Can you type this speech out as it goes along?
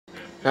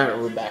Alright,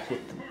 we're back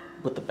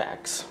with the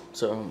backs.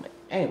 So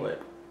anyway,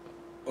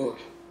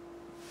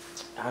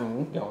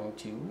 I'm going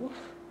to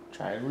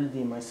try to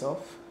redeem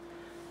myself.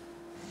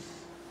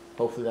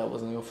 Hopefully that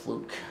wasn't a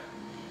fluke.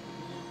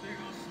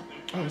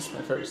 Oh, this is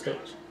my favorite stage.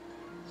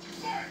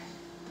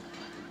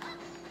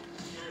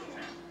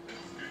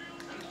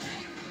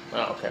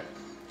 Oh, okay.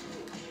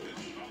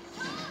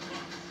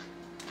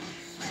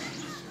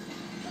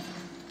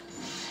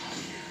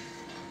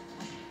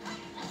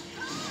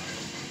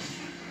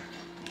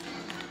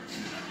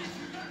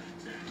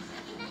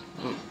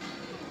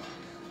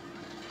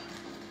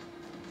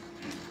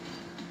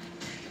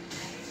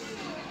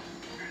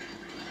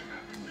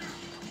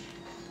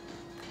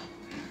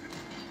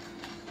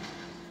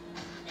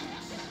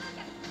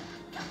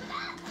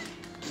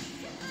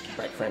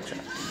 Right frame check.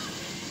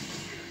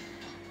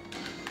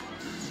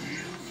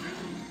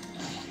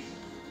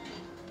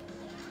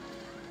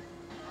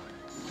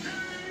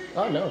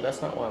 Oh no,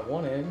 that's not what I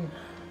wanted.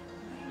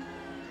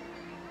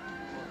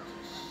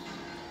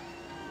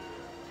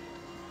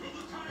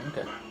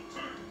 Okay.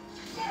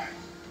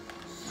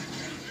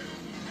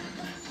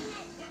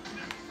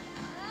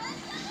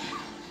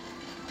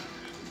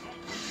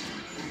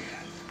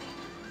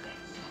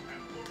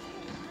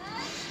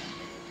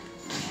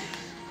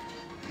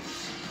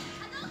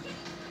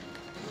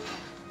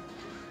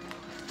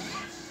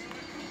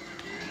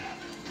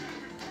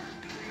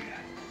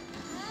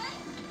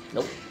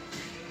 Nope.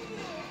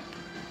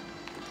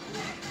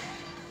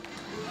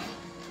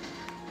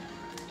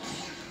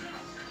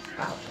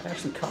 Wow, that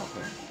actually caught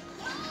me.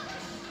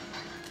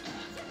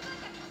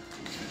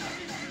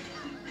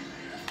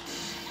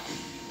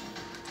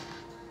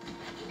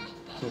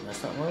 Oh,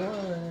 that's not what I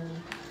wanted.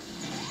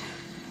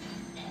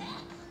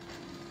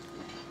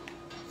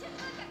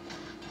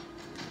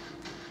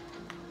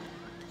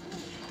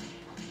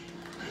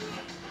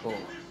 Oh.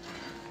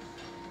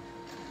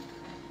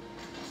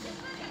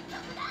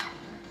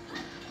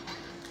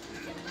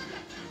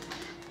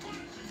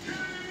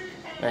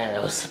 Man,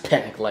 that was a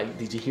panic light.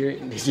 Did you hear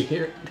it? Did you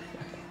hear it?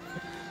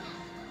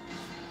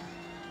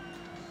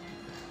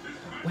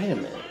 Wait a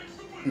minute.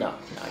 No,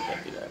 I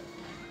can't do that.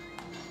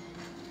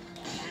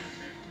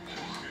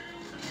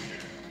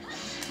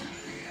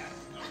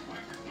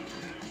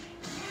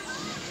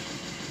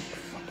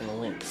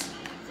 Fucking links.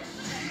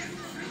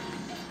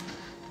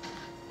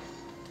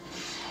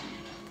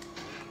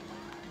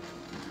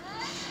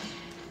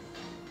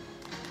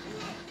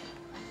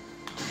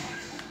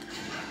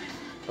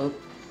 Oh.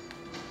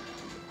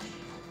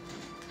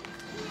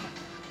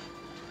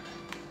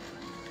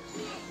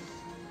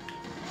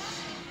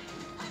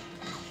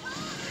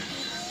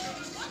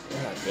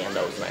 Oh, damn,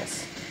 that was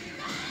nice.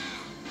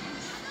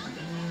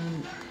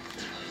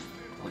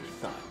 What you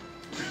thought?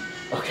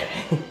 Okay.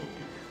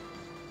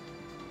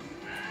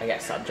 I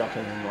gotta stop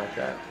jumping him like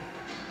that.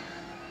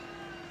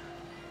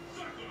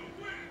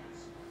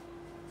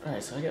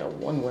 Alright, so I got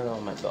one win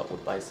on my belt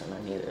with Bison.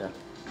 I need to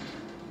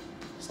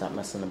stop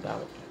messing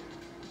about.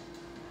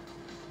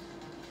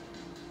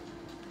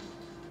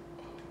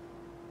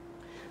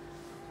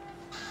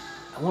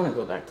 I want to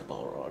go back to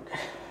Balrog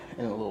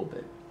in a little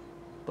bit.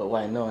 But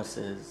what I noticed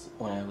is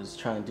when I was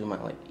trying to do my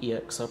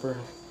EX upper,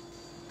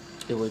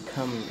 it would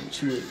come,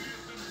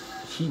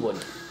 he would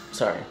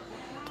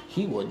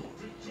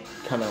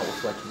come out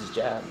with his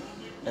jab.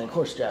 And of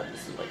course jab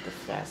is the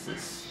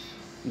fastest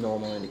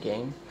normal in the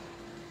game.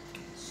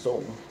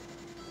 So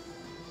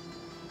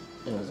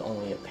it was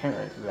only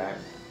apparent that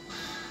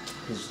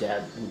his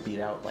jab would beat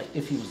out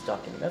if he was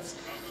ducking. That's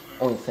the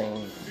only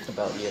thing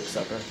about EX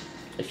upper.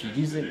 If you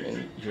use it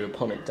and your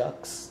opponent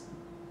ducks,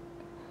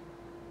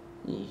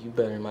 you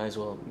might as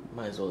well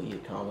eat a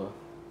combo.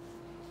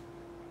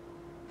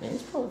 And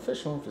he's probably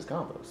efficient with his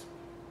combos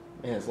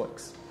and his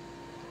links.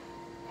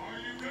 Are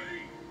you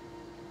ready?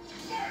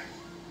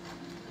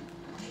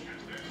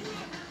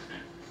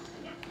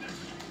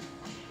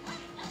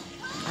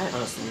 I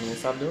honestly need to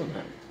stop doing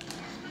that.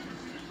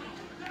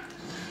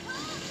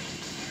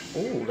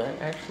 Oh, that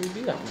actually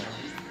beat out now.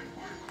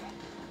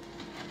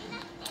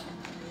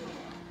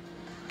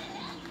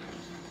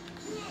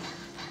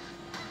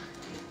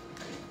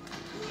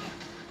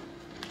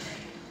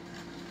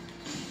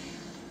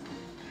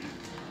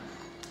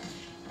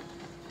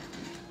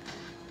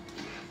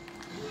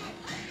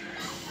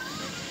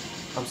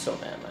 I'm so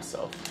mad at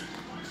myself.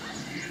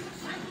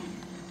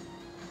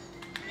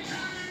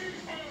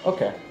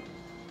 Okay.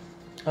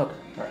 Okay.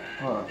 Alright.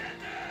 Hold on.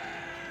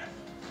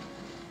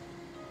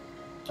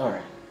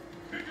 Alright.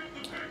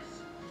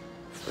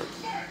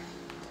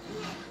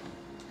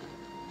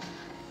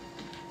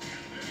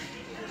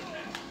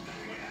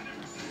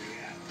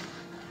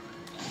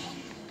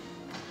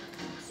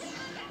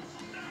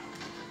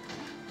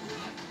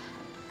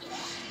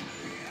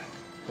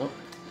 Nope.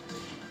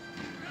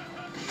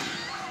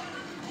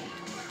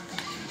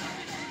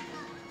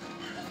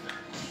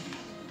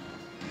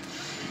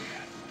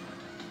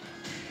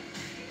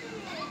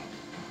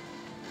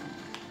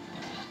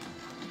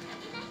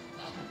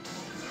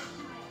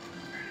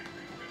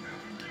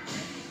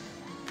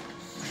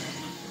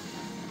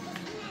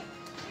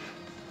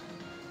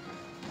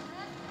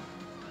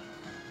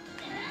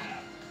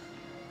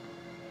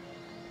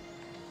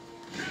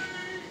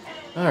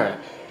 Alright.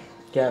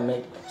 Gotta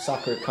make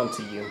Sakura come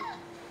to you.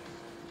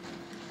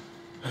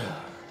 It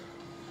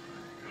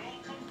all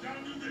comes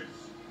down to this.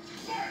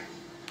 Fight!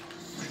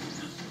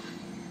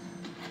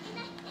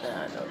 I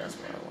know that's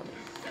what I wanted.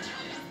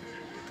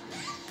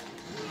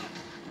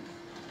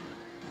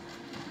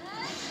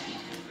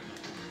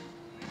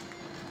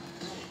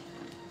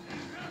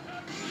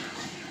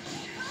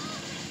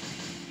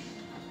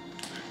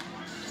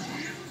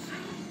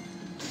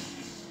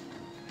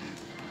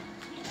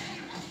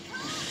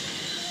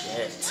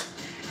 Shit.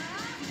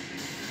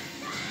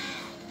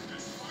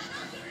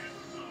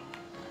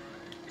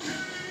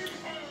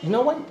 You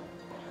know what?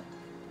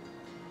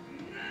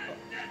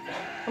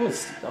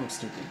 I'm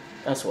stupid.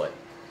 That's what.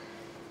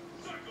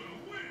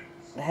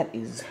 That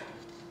is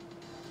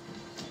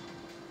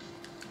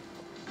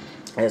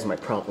my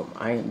problem.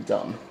 I am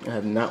dumb. I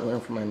have not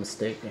learned from my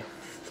mistake.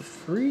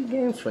 3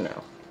 games for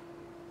now.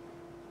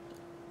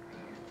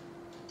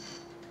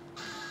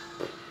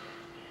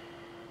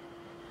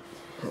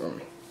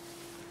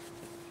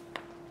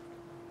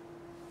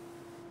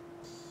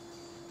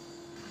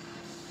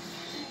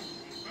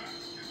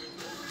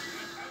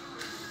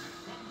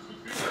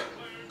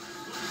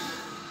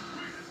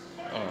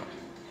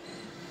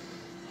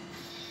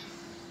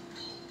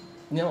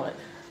 You know what?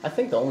 I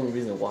think the only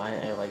reason why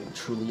I like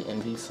truly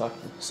envy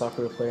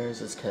soccer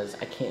players is because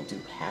I can't do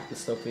half the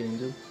stuff they can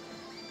do.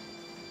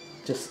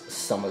 Just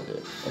some of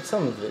it, and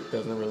some of it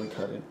doesn't really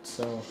cut it.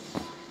 So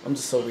I'm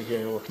just over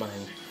here with my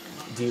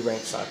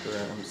D-ranked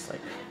Sakura. I'm just like,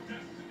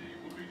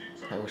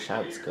 I wish I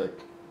was good.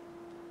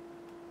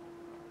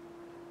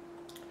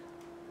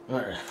 All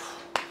right.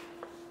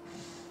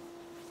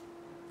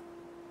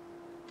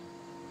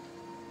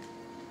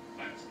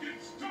 Let's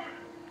get started.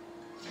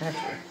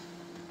 Actually.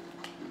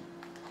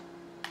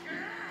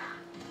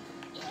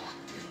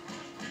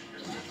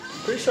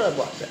 Pretty sure I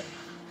blocked that.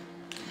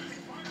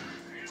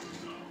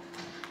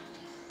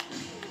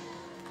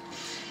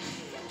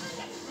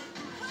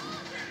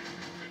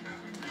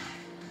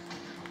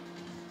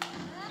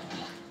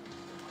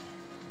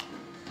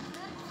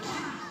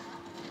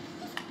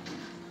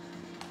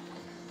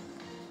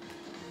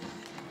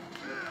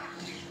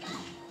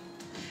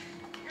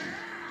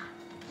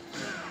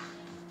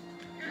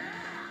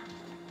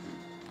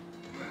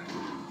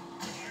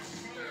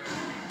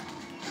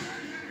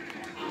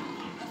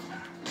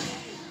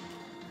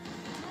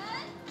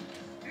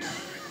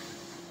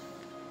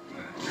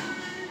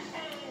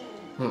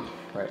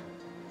 Right.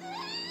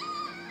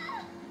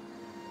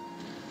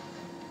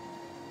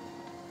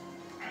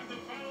 And the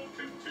battle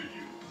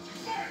continues.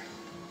 Fight!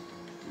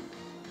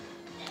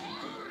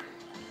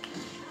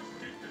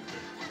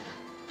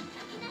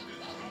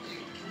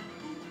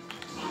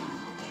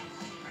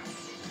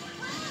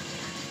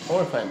 I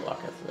want to find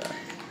block after that.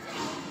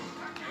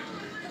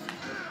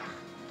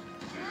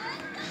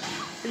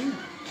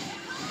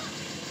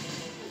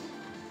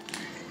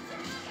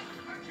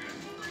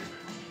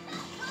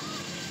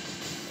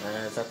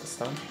 Is that the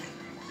stun?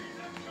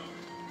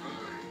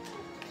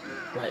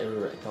 Right,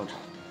 don't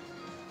jump.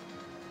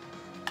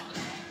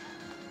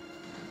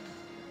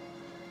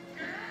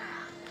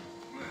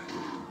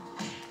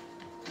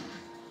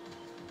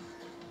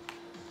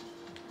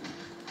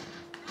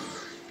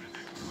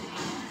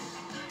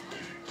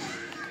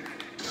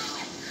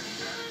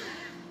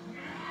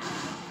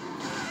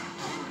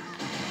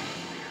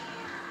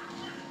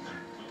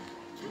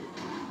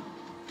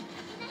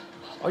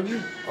 Are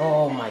you?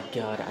 Oh my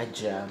god, I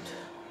jabbed.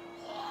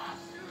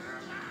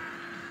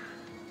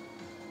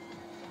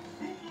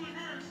 Who will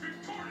emerge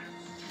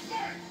victorious?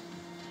 Fight!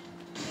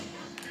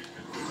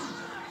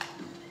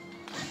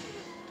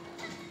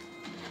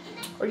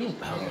 Are you?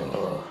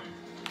 Oh.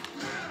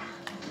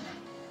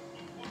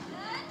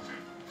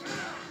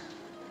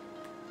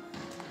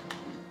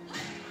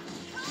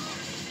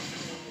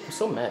 I'm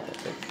so mad at that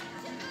thing.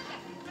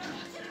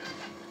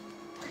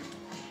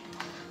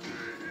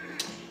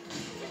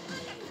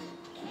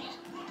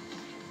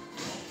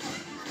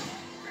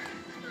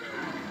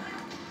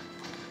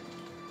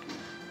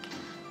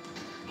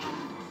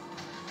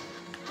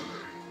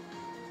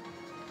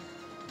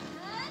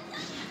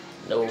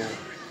 No.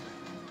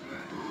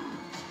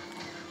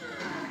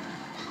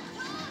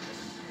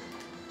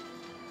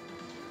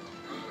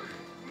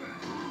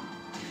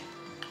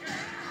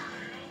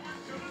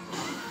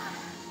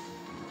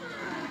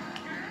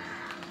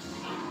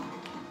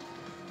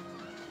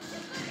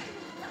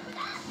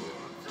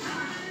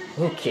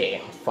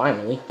 Okay,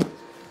 finally.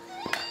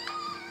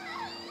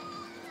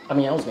 I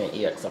mean, I was gonna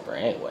EX up her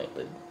anyway,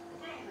 but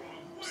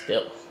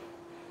still.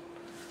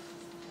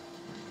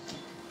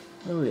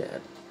 What are we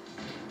at?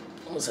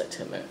 Almost at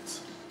 10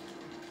 minutes.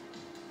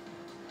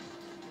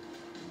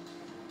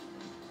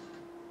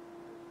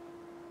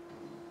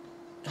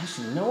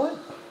 Actually, you know what?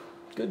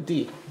 Good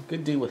D.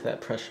 Good D with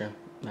that pressure.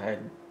 I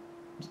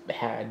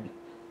had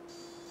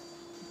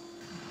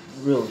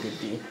real good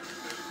D.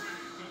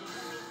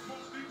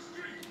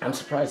 I'm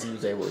surprised he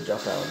was able to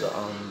jump out of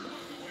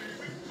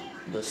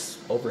the this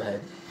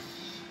overhead.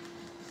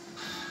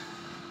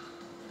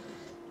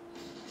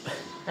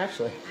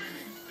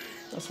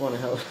 That's one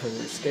hell of an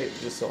escape.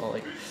 Just saw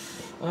like,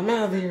 I'm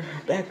out of here.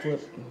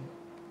 Backflip.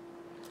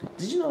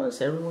 Did you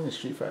notice everyone in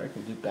Street Fighter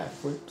can do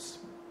backflips?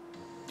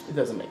 It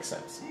doesn't make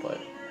sense, but.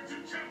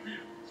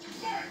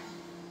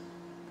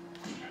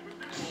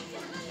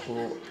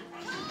 Cool.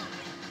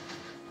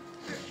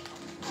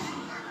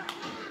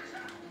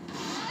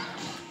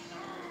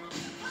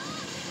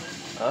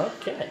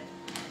 Okay.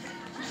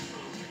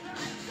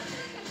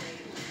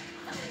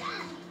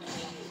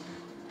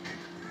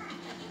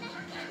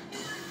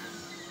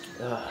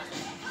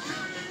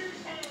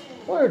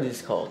 What are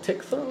these called?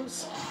 Tick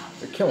throws?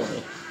 They're killing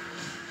me.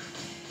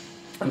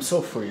 I'm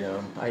so free of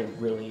them. I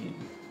really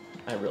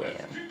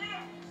am.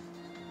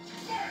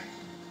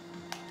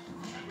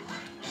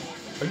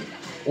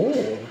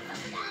 Oh.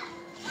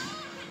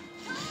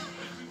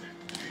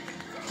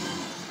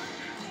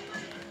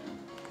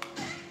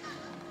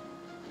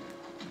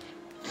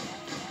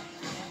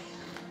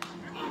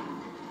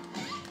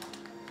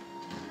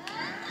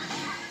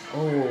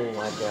 Oh,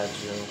 I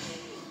got you.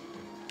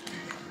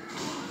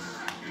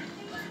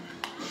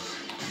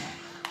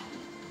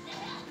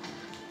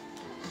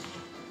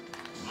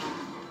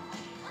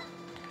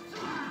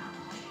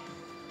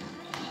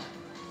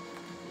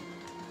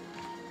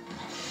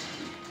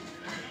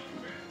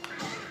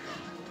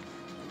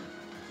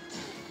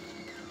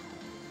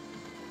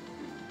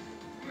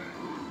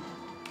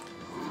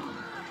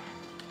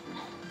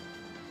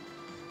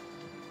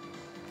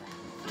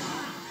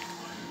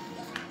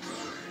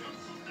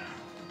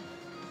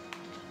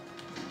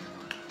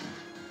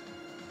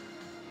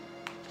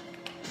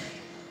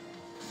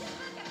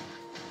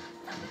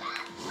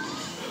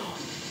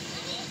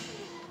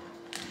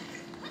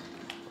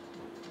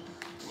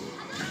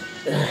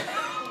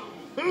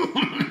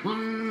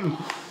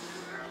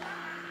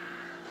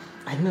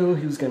 I knew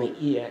he was gonna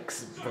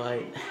EX, but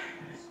I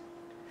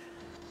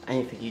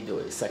didn't think he'd do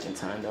it a second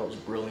time. That was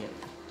brilliant.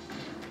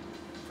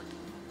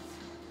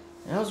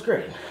 That was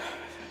great.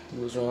 He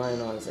was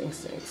relying on his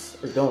instincts,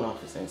 or going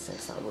off his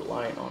instincts, not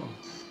relying on them.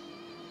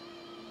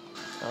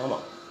 I don't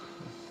know.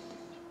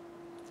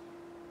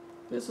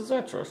 This is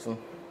interesting.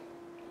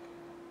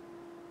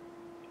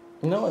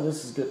 You know what?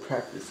 This is good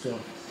practice too.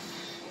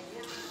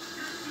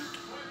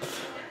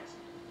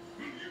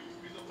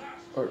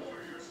 Or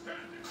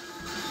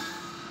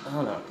I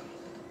don't know.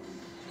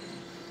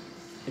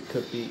 It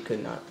could be, it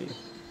could not be.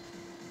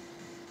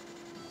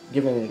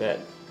 Given that,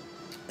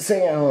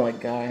 say I don't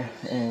like Guy,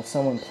 and if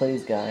someone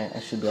plays Guy, I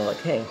should be like,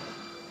 hey,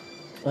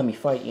 let me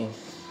fight you,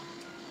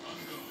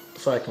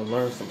 so I can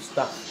learn some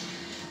stuff.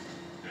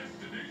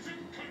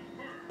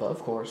 But of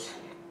course,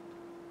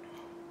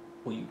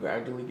 will you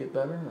gradually get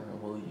better, or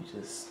will you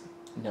just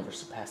never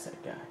surpass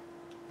that guy?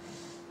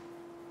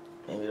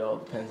 Maybe it all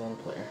depends on the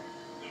player.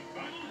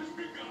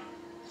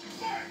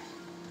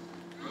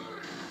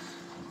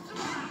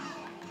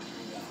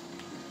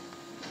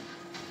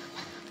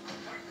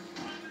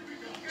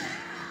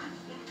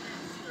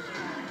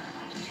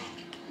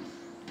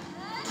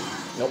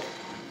 Nope.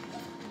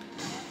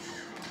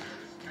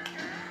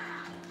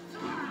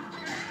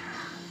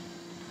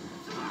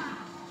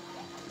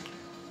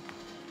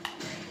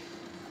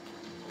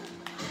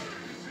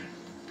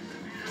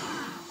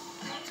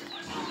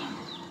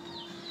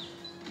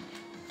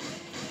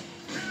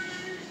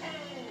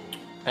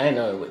 I didn't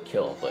know it would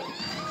kill, but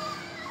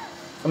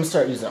I'm gonna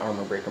start using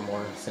Armor Breaker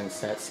more since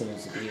that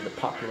seems to be the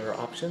popular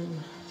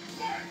option.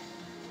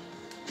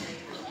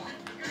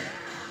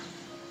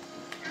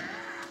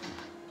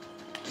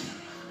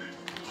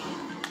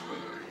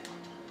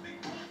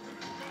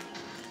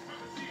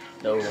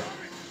 No.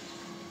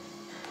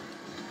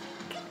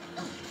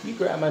 You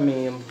grab my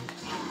meme.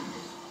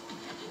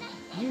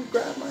 You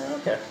grab my...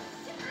 Okay.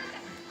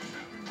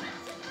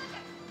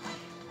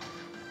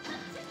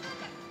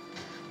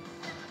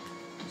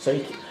 So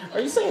you can,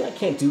 are you saying I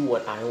can't do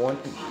what I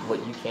want,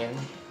 what you can?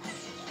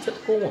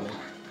 Typical woman.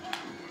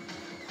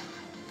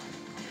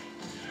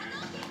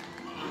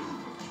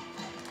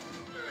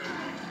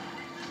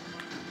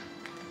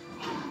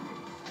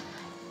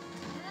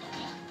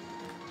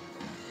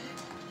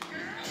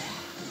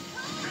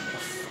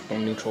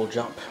 And neutral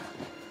jump.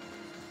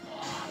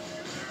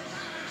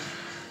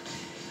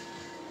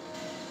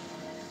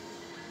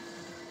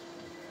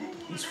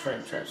 These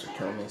frame traps are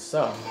killing me,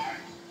 so...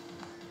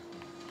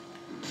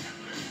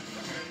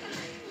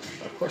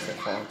 Of course I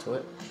fall into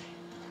it.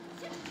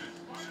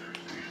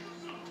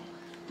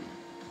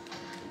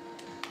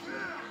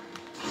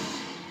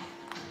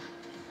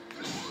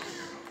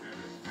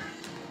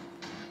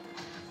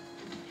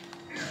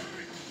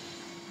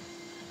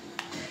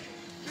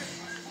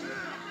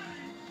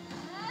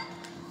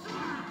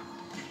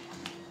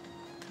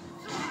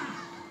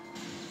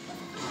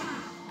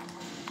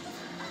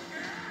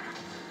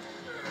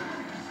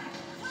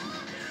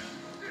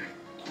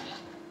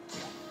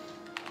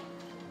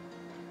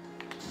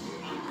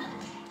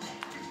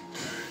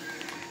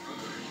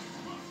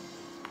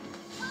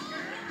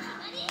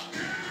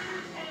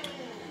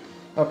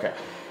 Okay,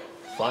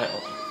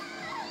 final.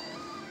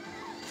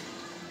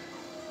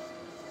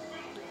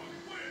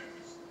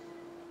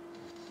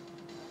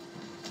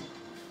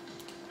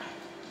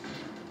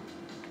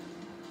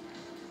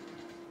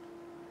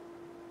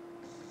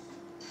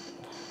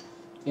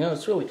 You know,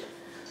 it's really,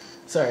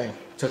 sorry, it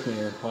took me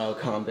a while to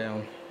calm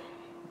down,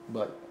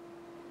 but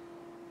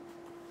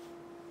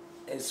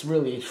it's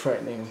really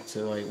frightening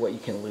to like what you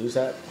can lose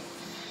at.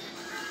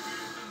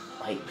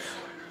 Like,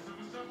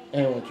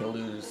 anyone can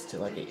lose to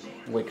like a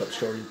wake up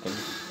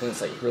Shoryuken, and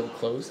it's like real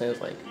close, and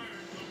it's like,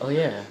 oh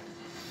yeah,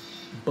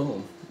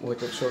 boom,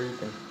 wake up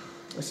Shoryuken.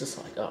 It's just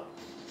like, oh,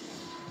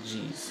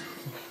 jeez.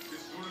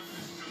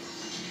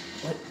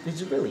 What, did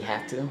you really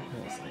have to? And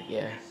it's like,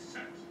 yeah.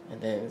 And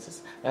then it's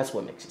just, that's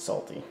what makes you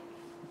salty.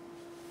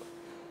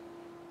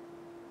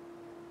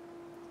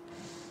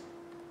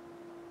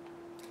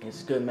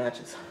 It's good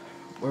matches.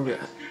 Where we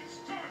at?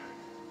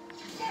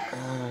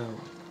 Oh.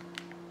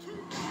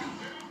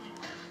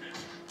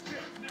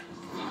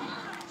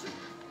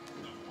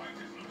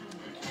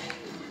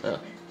 Oh.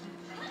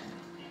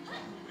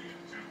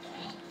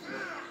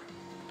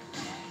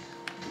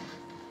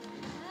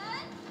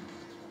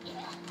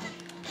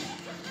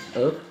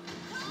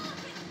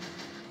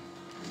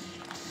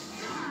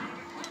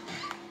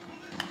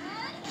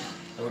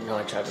 Oh no,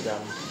 I tried to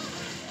grab him.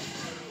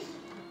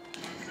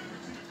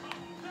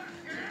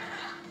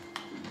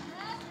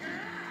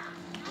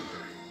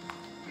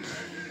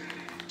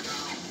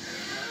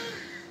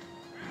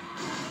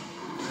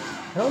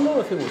 I don't know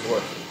if it was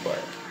worth it, but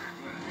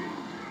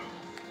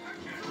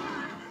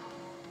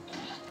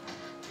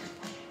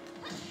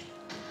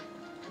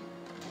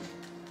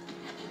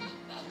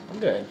I'm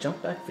gonna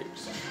jump back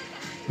fierce.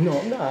 No,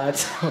 I'm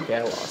not. Okay,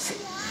 I lost it.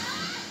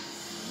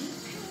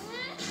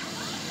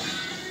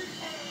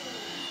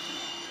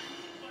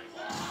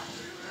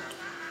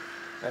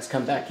 Let's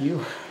come back,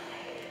 you.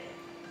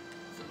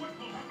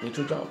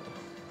 Neutral jump.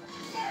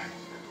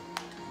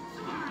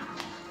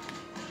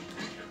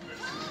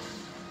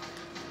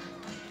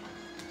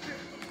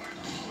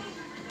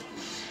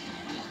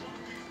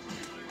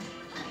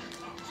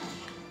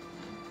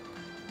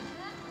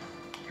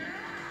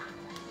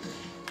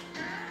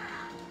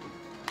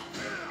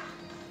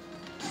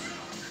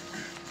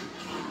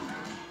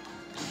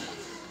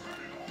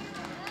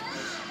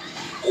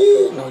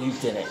 Ooh, no, you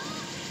didn't.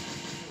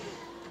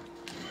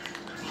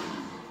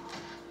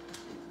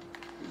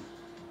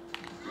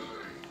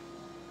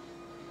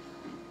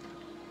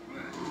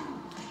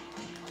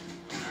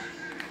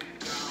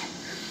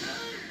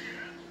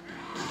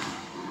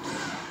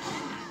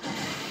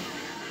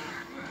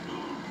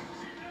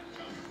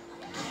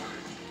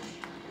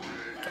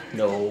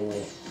 No.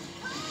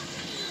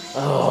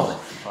 Oh,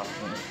 fuck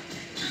me.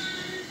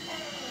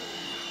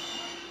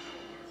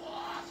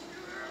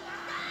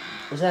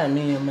 Was that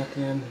me at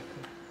the end?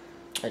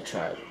 I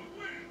tried.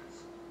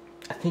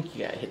 I think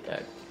you gotta hit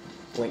that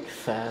blink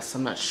fast.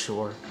 I'm not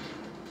sure.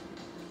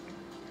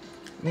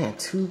 Man,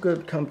 2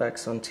 good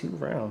comebacks on 2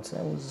 rounds.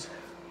 That was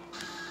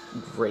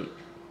great.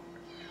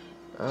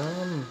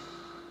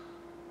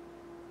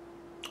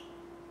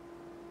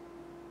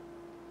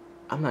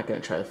 I'm not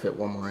gonna try to fit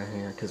one more in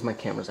here because my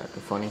camera's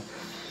acting funny.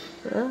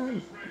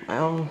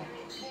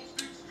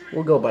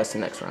 We'll go by the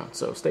next round,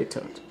 so stay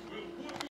tuned.